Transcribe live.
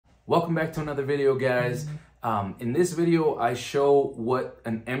Welcome back to another video, guys. In this video, I show what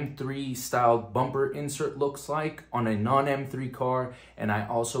an M3 styled bumper insert looks like on a non M3 car, and I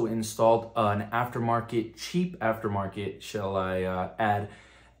also installed an aftermarket, cheap aftermarket, shall I add,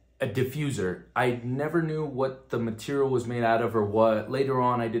 a diffuser. I never knew what the material was made out of or what. Later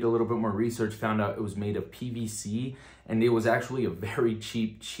on, I did a little bit more research, found out it was made of PVC, and it was actually a very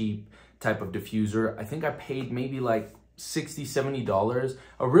cheap type of diffuser. I think I paid maybe like $60–70.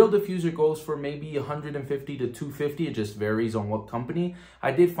 A real diffuser goes for maybe $150 to $250. It just varies on what company.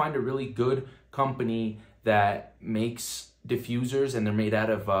 I did find a really good company that makes diffusers, and they're made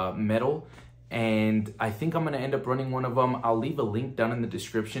out of metal, and I think I'm going to end up running one of them. I'll leave a link down in the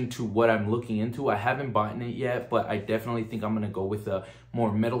description to what I'm looking into. I haven't bought it yet, but I definitely think I'm going to go with a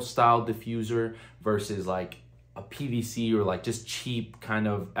more metal style diffuser versus like a PVC or like just cheap kind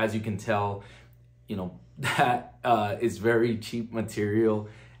of, as you can tell, you know, that is very cheap material,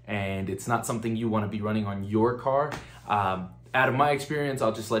 and it's not something you want to be running on your car. Out of my experience,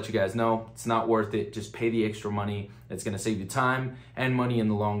 I'll just let you guys know, it's not worth it. Just pay the extra money. It's going to save you time and money in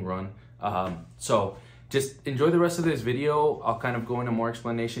the long run. So just enjoy the rest of this video. I'll kind of go into more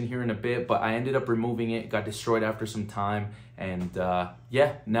explanation here in a bit, but I ended up removing it. Got destroyed after some time, and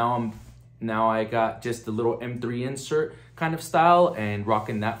yeah, now I got just the little M3 insert kind of style and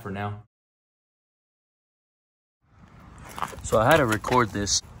rocking that for now. So I had to record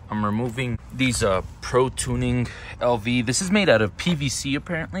this. I'm removing these Pro Tuning LV. This is made out of PVC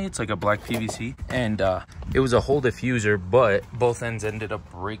apparently. It's like a black PVC. And it was a whole diffuser, but both ends ended up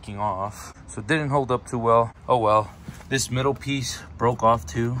breaking off. So it didn't hold up too well. Oh well. This middle piece broke off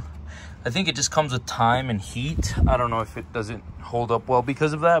too. I think it just comes with time and heat. I don't know if it doesn't hold up well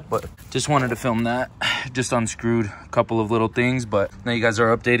because of that, but just wanted to film that. Just unscrewed a couple of little things, but now you guys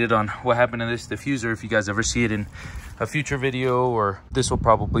are updated on what happened to this diffuser. If you guys ever see it in a future video, or this will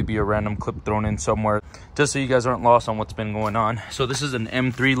probably be a random clip thrown in somewhere, just so you guys aren't lost on what's been going on. So this is an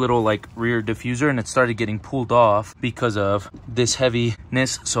M3 little like rear diffuser, and it started getting pulled off because of this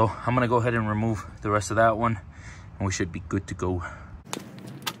heaviness. So I'm gonna go ahead and remove the rest of that one, and we should be good to go.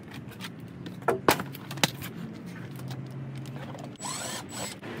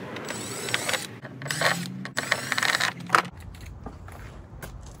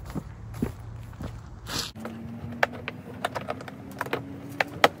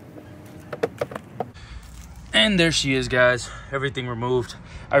 And there she is, guys. Everything removed.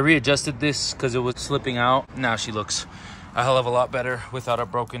 I readjusted this because it was slipping out. Now she looks a hell of a lot better without a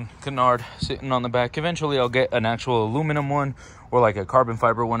broken canard sitting on the back. Eventually I'll get an actual aluminum one or like a carbon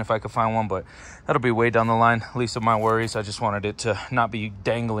fiber one if I could find one, but that'll be way down the line, least of my worries. I just wanted it to not be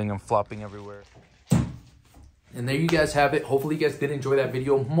dangling and flopping everywhere. And there you guys have it. Hopefully you guys did enjoy that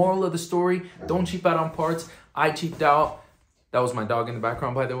video. Moral of the story, don't cheap out on parts. I cheaped out. That was my dog in the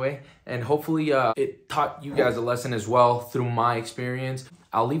background, by the way. And hopefully it taught you guys a lesson as well through my experience.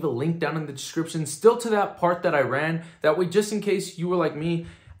 I'll leave a link down in the description still to that part that I ran. That way, just in case you were like me,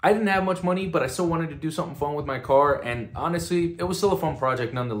 I didn't have much money, but I still wanted to do something fun with my car. And honestly, it was still a fun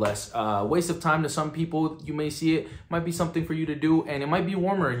project nonetheless. Waste of time to some people, you may see it. Might be something for you to do, and it might be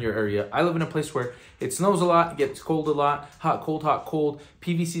warmer in your area. I live in a place where it snows a lot, it gets cold a lot, hot, cold, hot, cold.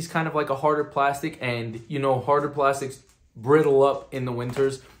 PVC is kind of like a harder plastic, and you know, harder plastics brittle up in the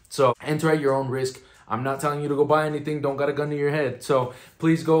winters. So enter at your own risk. I'm not telling you to go buy anything. Don't got a gun to your head. So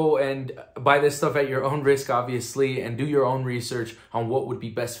please go and buy this stuff at your own risk, obviously, and do your own research on what would be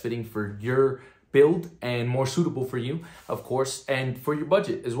best fitting for your build and more suitable for you, of course, and for your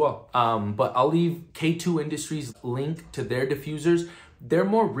budget as well. But I'll leave K2 Industries link to their diffusers. They're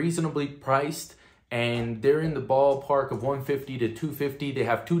more reasonably priced, and they're in the ballpark of $150 to $250. They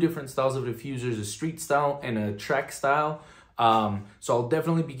have two different styles of diffusers, a street style and a track style. So I'll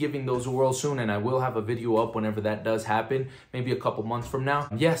definitely be giving those a whirl soon, and I will have a video up whenever that does happen, maybe a couple months from now.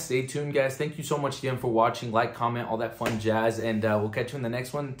 Yes, stay tuned, guys. Thank you so much again for watching. Like, comment, all that fun jazz, and we'll catch you in the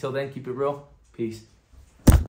next one. Until then, keep it real. Peace.